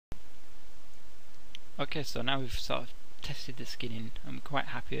Okay, so now we've sort of tested the skinning. I'm quite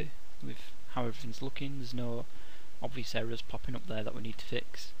happy with how everything's looking. There's no obvious errors popping up there that we need to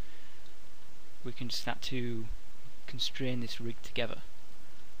fix. We can just start to constrain this rig together.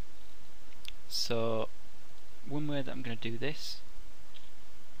 So one way that I'm going to do this,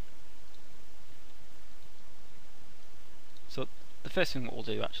 so the first thing what we'll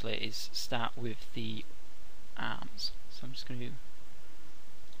do actually is start with the arms. So I'm just going to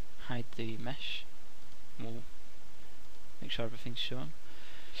hide the mesh. We'll make sure everything's shown,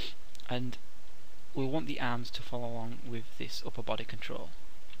 and we'll want the arms to follow along with this upper body control.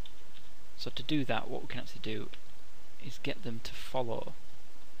 So to do that, what we can actually do is get them to follow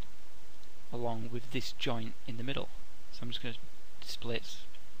along with this joint in the middle. So I'm just going to display its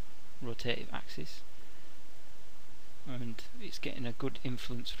rotative axis, and it's getting a good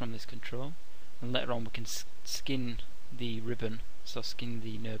influence from this control, and later on we can skin the ribbon, so skin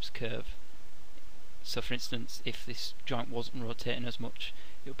the NURBS curve. So for instance, if this joint wasn't rotating as much,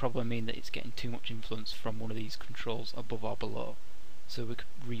 it would probably mean that it's getting too much influence from one of these controls above or below. So we could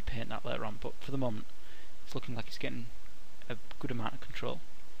repaint that later on, but for the moment it's looking like it's getting a good amount of control.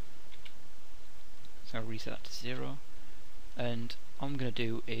 So I'll reset that to 0, and all I'm going to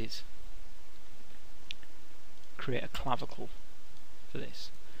do is create a clavicle for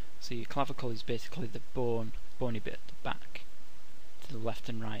this. So your clavicle is basically the bony bit at the back, to the left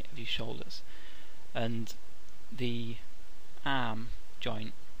and right of your shoulders, and the arm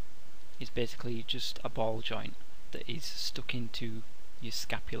joint is basically just a ball joint that is stuck into your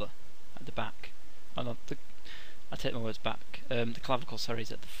scapula at the back. Oh no, I take my words back. The clavicle, sorry,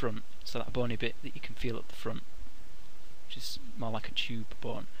 is at the front, so that bony bit that you can feel at the front, which is more like a tube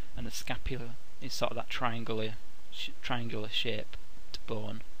bone, and the scapula is sort of that triangular shaped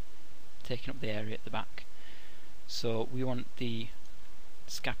bone taking up the area at the back. So we want the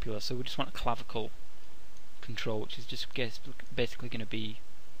scapula, so we just want a clavicle control, which is just basically going to be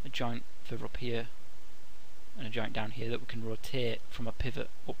a joint further up here and a joint down here that we can rotate from a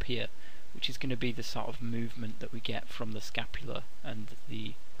pivot up here, which is going to be the sort of movement that we get from the scapula and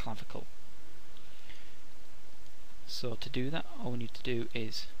the clavicle. So to do that, all we need to do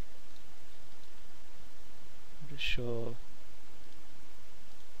is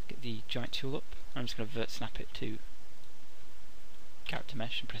get the joint tool up. I'm just going to vert snap it to character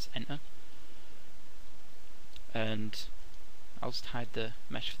mesh and press enter, and I'll just hide the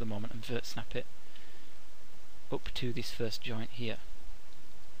mesh for the moment and vert snap it up to this first joint here,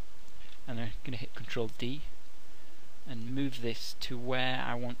 and I'm going to hit Control D and move this to where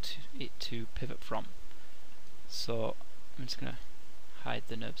I want it to pivot from. So I'm just going to hide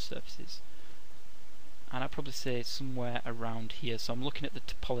the NURBS surfaces, and I'll probably say somewhere around here. So I'm looking at the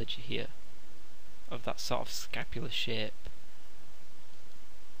topology here of that sort of scapular shape,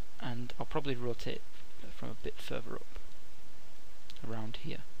 and I'll probably rotate from a bit further up around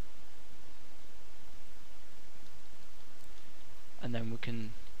here, and then we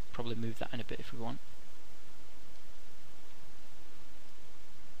can probably move that in a bit if we want.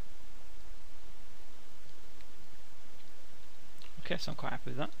 Okay, so I'm quite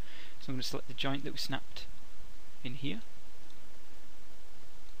happy with that. So I'm going to select the joint that we snapped in here.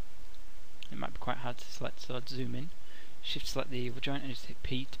 It might be quite hard to select, so I'd zoom in, shift select the other joint and just hit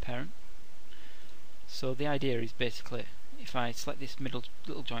P to parent. So the idea is basically, if I select this middle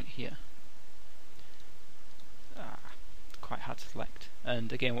little joint here, quite hard to select,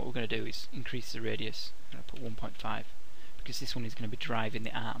 and again what we're going to do is increase the radius. I'm going to put 1.5 because this one is going to be driving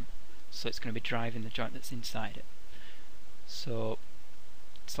the arm, so it's going to be driving the joint that's inside it. So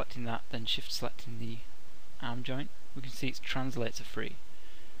selecting that, then shift selecting the arm joint, we can see it's translator free.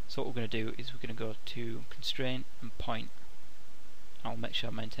 So what we're going to do is we're going to go to constraint and point. I'll make sure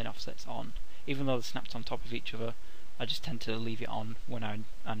I maintain offsets on. Even though they're snapped on top of each other, I just tend to leave it on when I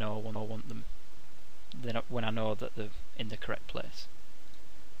know when I want them, when I know that they're in the correct place,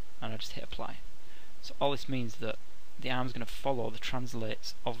 and I just hit apply. So all this means that the arm's going to follow the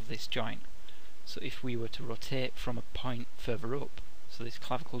translates of this joint. So if we were to rotate from a point further up, so this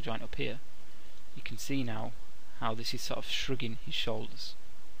clavicle joint up here, you can see now how this is sort of shrugging his shoulders.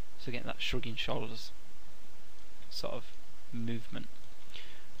 So getting that shrugging shoulders sort of movement.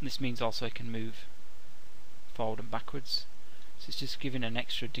 And this means also I can move forward and backwards. So it's just giving an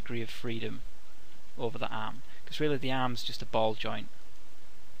extra degree of freedom over the arm, because really the arm's just a ball joint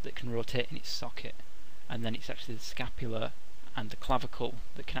that can rotate in its socket, and then it's actually the scapula and the clavicle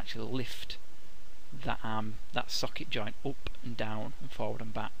that can actually lift that arm, that socket joint, up and down and forward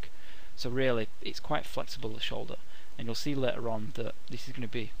and back. So really it's quite flexible, the shoulder, and you'll see later on that this is going to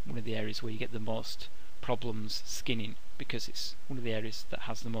be one of the areas where you get the most problems skinning, because it's one of the areas that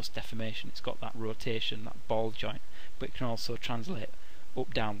has the most deformation. It's got that rotation, that ball joint, but it can also translate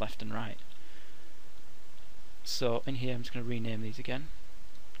up, down, left and right. So in here I'm just going to rename these again,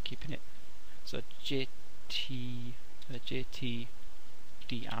 keeping it so JTDRV,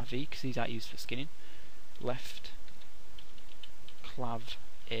 because these aren't used for skinning. Left clav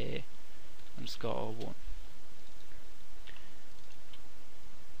A underscore 01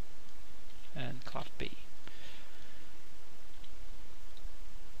 and clav B.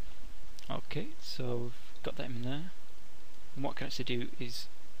 Okay, so we've got that in there, and what I can actually do is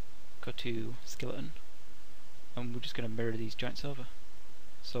go to skeleton, and we're just going to mirror these joints over.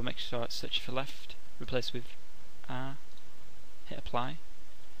 So make sure it's search for left, replace with R, hit apply,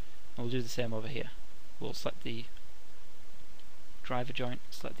 and we'll do the same over here. We'll select the driver joint,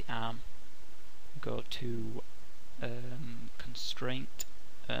 select the arm, go to constraint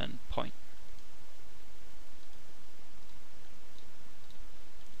and point.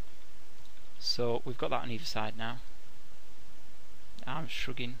 So we've got that on either side now. Arm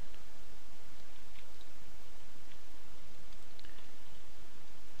shrugging.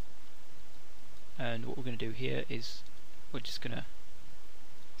 And what we're going to do here is we're just going to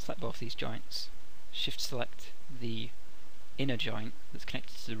select both these joints, shift select the inner joint that's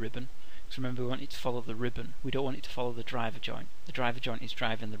connected to the ribbon. Because remember, we want it to follow the ribbon, we don't want it to follow the driver joint. The driver joint is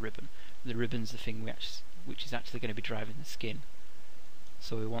driving the ribbon. The ribbon's the thing which is actually going to be driving the skin.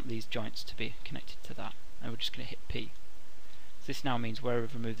 So we want these joints to be connected to that, and we're just going to hit P. So this now means where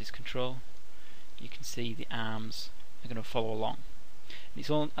we've removed this control, you can see the arms are going to follow along. And it's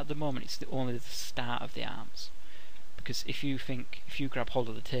all, at the moment it's only the start of the arms, because if you grab hold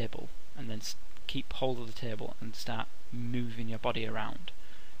of the table and then keep hold of the table and start moving your body around,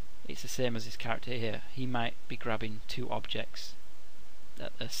 it's the same as this character here. He might be grabbing two objects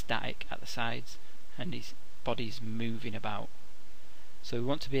that are static at the sides and his body's moving about. So we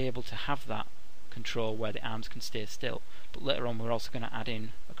want to be able to have that control where the arms can stay still, but later on we're also going to add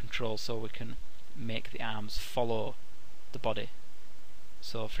in a control so we can make the arms follow the body.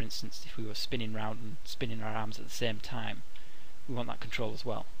 So for instance, if we were spinning round and spinning our arms at the same time, we want that control as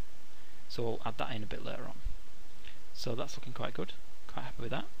well. So we'll add that in a bit later on. So that's looking quite good, quite happy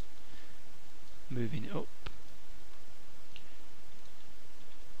with that. Moving it up.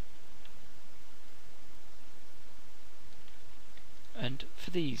 And for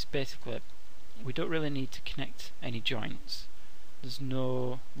these, basically, we don't really need to connect any joints. There's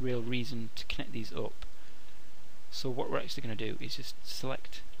no real reason to connect these up. So what we're actually going to do is just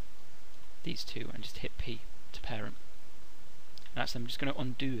select these two and just hit P to parent. And actually I'm just going to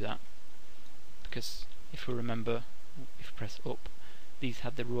undo that, because if we remember, if we press up, these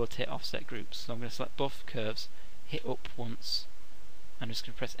had the rotate offset groups. So I'm going to select both curves, hit up once, and I'm just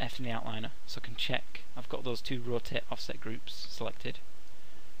going to press F in the outliner so I can check I've got those two rotate offset groups selected.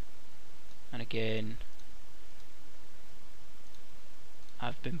 And again,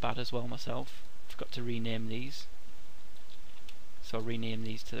 I've been bad as well myself, forgot to rename these. So I'll rename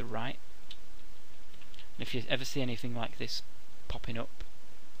these to the right. And if you ever see anything like this popping up,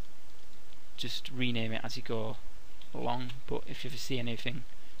 just rename it as you go along, but if you ever see anything,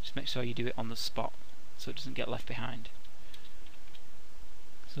 just make sure you do it on the spot so it doesn't get left behind.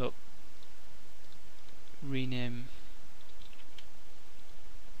 So rename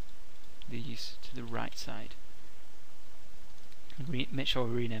these to the right side, and make sure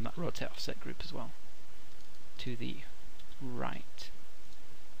we rename that rotate offset group as well to the right,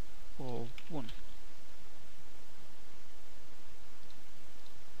 or 1.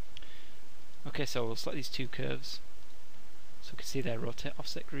 Okay, so we'll select these two curves so we can see their rotate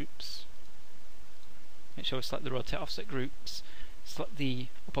offset groups. Make sure we select the rotate offset groups, select the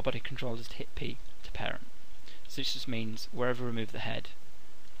upper body control, just hit P to parent. So this just means wherever we remove the head,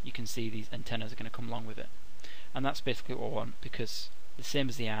 you can see these antennas are going to come along with it. And that's basically what we want, because the same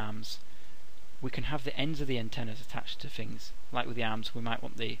as the arms, we can have the ends of the antennas attached to things. Like with the arms, we might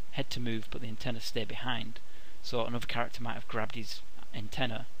want the head to move but the antennas stay behind. So another character might have grabbed his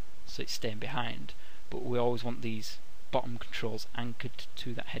antenna so it's staying behind, but we always want these bottom controls anchored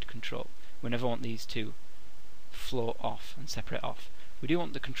to that head control. We never want these to float off and separate off. We do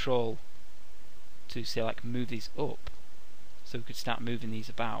want the control to, say, like move these up, so we could start moving these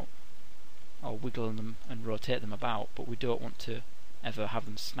about or wiggling them and rotate them about, but we don't want to ever have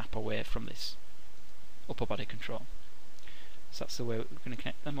them snap away from this upper body control. So that's the way we're going to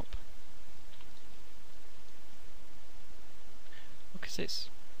connect them up. Okay, so it's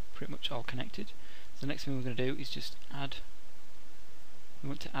pretty much all connected. So the next thing we're going to do is just add, we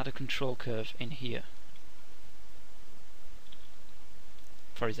want to add a control curve in here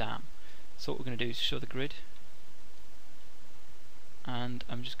for his arm. So what we're going to do is show the grid, and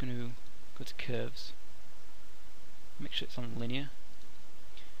I'm just going to go to curves, make sure it's on linear,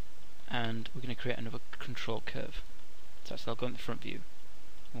 and we're going to create another control curve. So actually I'll go in the front view,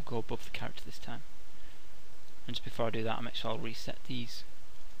 we'll go above the character this time. And just before I do that, I'll make sure I'll reset these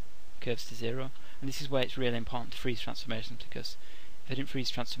curves to 0. And this is where it's really important to freeze transformations, because if I didn't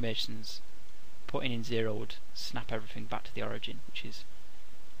freeze transformations, putting in 0 would snap everything back to the origin, which is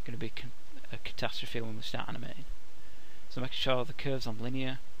going to be a catastrophe when we start animating. So making sure the curve's on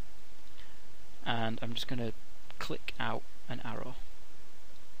linear, and I'm just going to click out an arrow.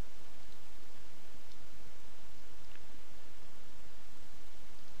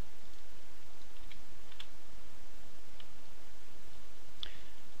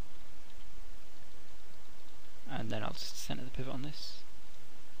 And then I'll just center the pivot on this.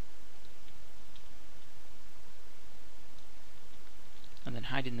 And then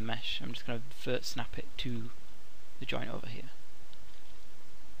hiding the mesh, I'm just going to vert snap it to the joint over here.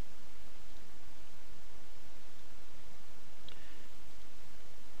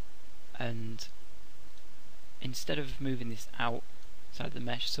 And instead of moving this outside the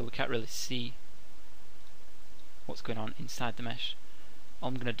mesh so we can't really see what's going on inside the mesh, all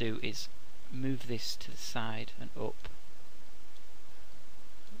I'm going to do is move this to the side and up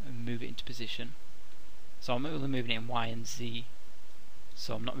and move it into position. So I'm only moving it in Y and Z,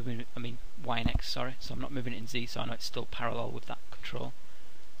 so I'm not moving it, Y and X, sorry, so I'm not moving it in Z, so I know it's still parallel with that control.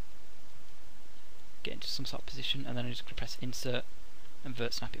 Get into some sort of position, and then I'm just going to press insert and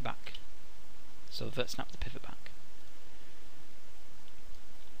vert snap it back. So vert snap the pivot back.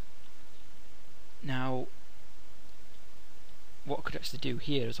 Now what I could actually do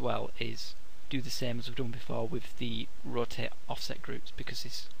here as well is do the same as we've done before with the rotate offset groups, because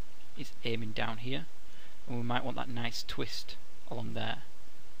this is aiming down here and we might want that nice twist along there.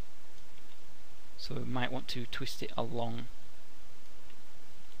 So we might want to twist it along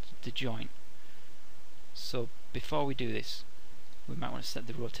the joint. So before we do this, we might want to set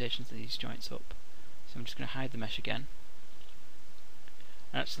the rotations of these joints up. So I'm just going to hide the mesh again.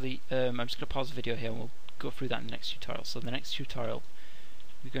 And actually, I'm just going to pause the video here and we'll go through that in the next tutorial. So in the next tutorial,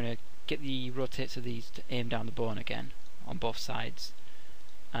 we're going to get the rotates of these to aim down the bone again on both sides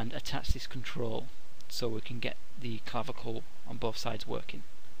and attach this control so we can get the clavicle on both sides working.